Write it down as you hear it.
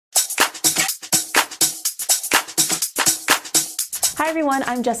Hi everyone,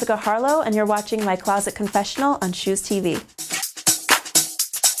 I'm Jessica Harlow and you're watching my closet confessional on Shoes TV.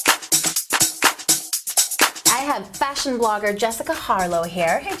 I have fashion blogger Jessica Harlow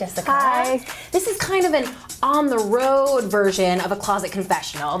here. Hey Jessica. Hi. This is kind of an on-the-road version of a closet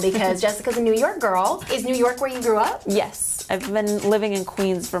confessional because Jessica's a New York girl. Is New York where you grew up? Yes, I've been living in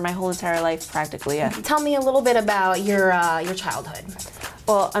Queens for my whole entire life practically, yeah. Tell me a little bit about your childhood.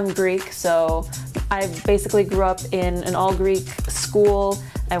 Well, I'm Greek, so I basically grew up in an all-Greek school.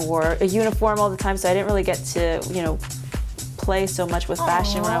 I wore a uniform all the time, so I didn't really get to, play so much with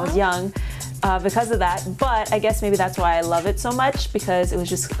fashion when I was young because of that. But I guess maybe that's why I love it so much, because it was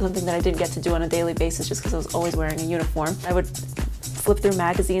just something that I didn't get to do on a daily basis just because I was always wearing a uniform. I would flip through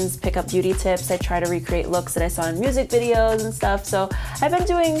magazines, pick up beauty tips. I try to recreate looks that I saw in music videos and stuff. So I've been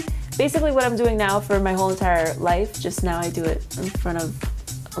doing basically what I'm doing now for my whole entire life, just now I do it in front of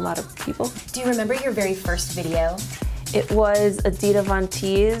a lot of people. Do you remember your very first video? It was Adita Von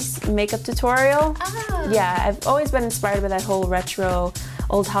Teese makeup tutorial. Ah. Yeah, I've always been inspired by that whole retro,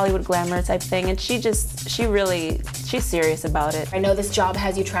 old Hollywood glamour type thing, and she's serious about it. I know this job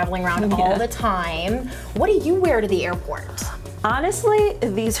has you traveling around all the time. What do you wear to the airport? Honestly,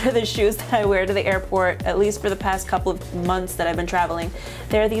 these are the shoes that I wear to the airport, at least for the past couple of months that I've been traveling.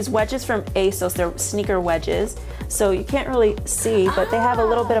 They're these wedges from ASOS, they're sneaker wedges. So you can't really see, but they have a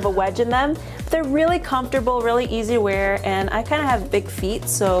little bit of a wedge in them. They're really comfortable, really easy to wear, and I kind of have big feet,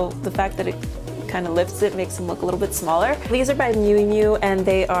 so the fact that it kind of lifts it makes them look a little bit smaller. These are by Miu Miu, and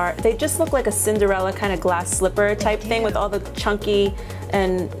they just look like a Cinderella kind of glass slipper type thing with all the chunky,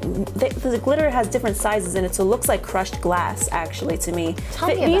 and the glitter has different sizes in it, so it looks like crushed glass actually to me.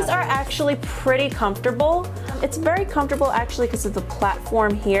 These are actually pretty comfortable. It's very comfortable actually because of the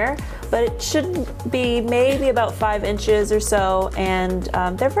platform here, but it should be maybe about 5 inches or so, and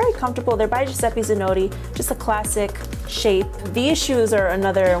they're very comfortable. They're by Giuseppe Zanotti, just a classic shape. These shoes are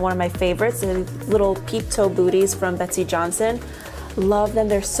another one of my favorites. They're little peep toe booties from Betsy Johnson. Love them,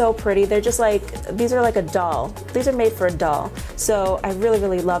 they're so pretty. They're just like, these are like a doll. These are made for a doll. So I really,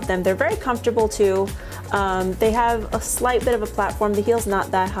 really love them. They're very comfortable too. They have a slight bit of a platform. The heel's not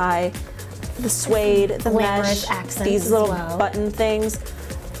that high. The suede, the mesh, these little button things.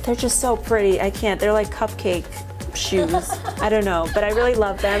 They're just so pretty. I can't, they're like cupcake shoes. I don't know, but I really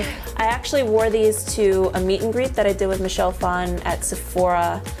love them. I actually wore these to a meet and greet that I did with Michelle Phan at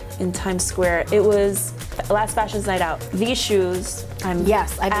Sephora in Times Square. It was last Fashion's night out. These shoes, I've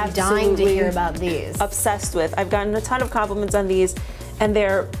been dying to hear about these. Obsessed with. I've gotten a ton of compliments on these, and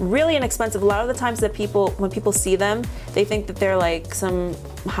they're really inexpensive. A lot of the times that when people see them, they think that they're like some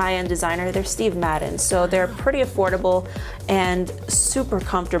high-end designer. They're Steve Madden, so they're pretty affordable and super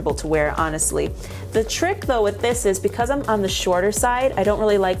comfortable to wear, honestly. The trick though with this is because I'm on the shorter side, I don't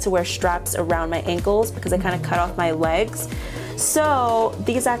really like to wear straps around my ankles because I kind of cut off my legs. So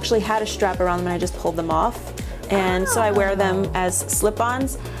these actually had a strap around them and I just pulled them off. And so I wear them as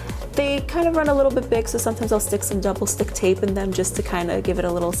slip-ons. They kind of run a little bit big, so sometimes I'll stick some double stick tape in them just to kind of give it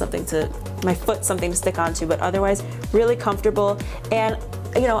a little something to, my foot something to stick onto, but otherwise really comfortable. And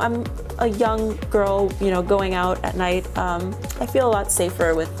I'm a young girl, going out at night. I feel a lot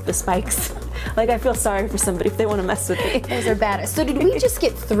safer with the spikes. Like I feel sorry for somebody if they want to mess with me. Those are bad. So did we just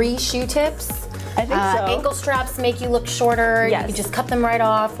get 3 shoe tips? I think so. Ankle straps make you look shorter. Yes. You can just cut them right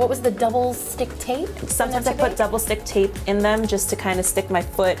off. What was the double stick tape? Sometimes I put double stick tape in them just to kind of stick my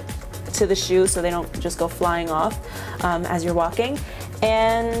foot to the shoe so they don't just go flying off as you're walking.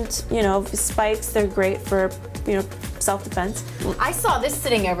 And spikes, they're great for self-defense. I saw this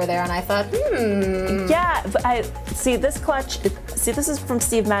sitting over there and I thought, Yeah, but I see this clutch. See, this is from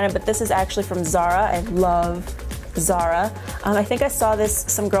Steve Madden, but this is actually from Zara. I love Zara. I think I saw this,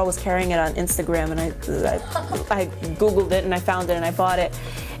 some girl was carrying it on Instagram, and I Googled it and I found it and I bought it.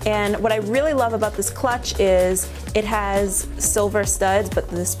 And what I really love about this clutch is it has silver studs, but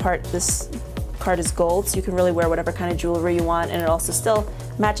this part is gold, so you can really wear whatever kind of jewelry you want, and it also still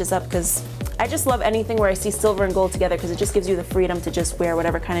matches up because I just love anything where I see silver and gold together because it just gives you the freedom to just wear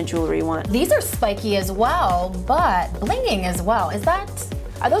whatever kind of jewelry you want. These are spiky as well, but blinging as well.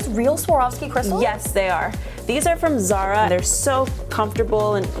 Are those real Swarovski crystals? Yes, they are. These are from Zara. They're so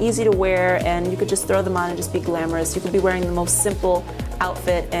comfortable and easy to wear, and you could just throw them on and just be glamorous. You could be wearing the most simple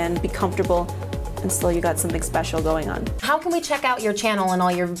outfit and be comfortable, and still you got something special going on. How can we check out your channel and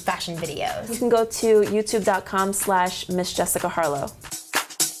all your fashion videos? You can go to youtube.com/Miss Jessica Harlow.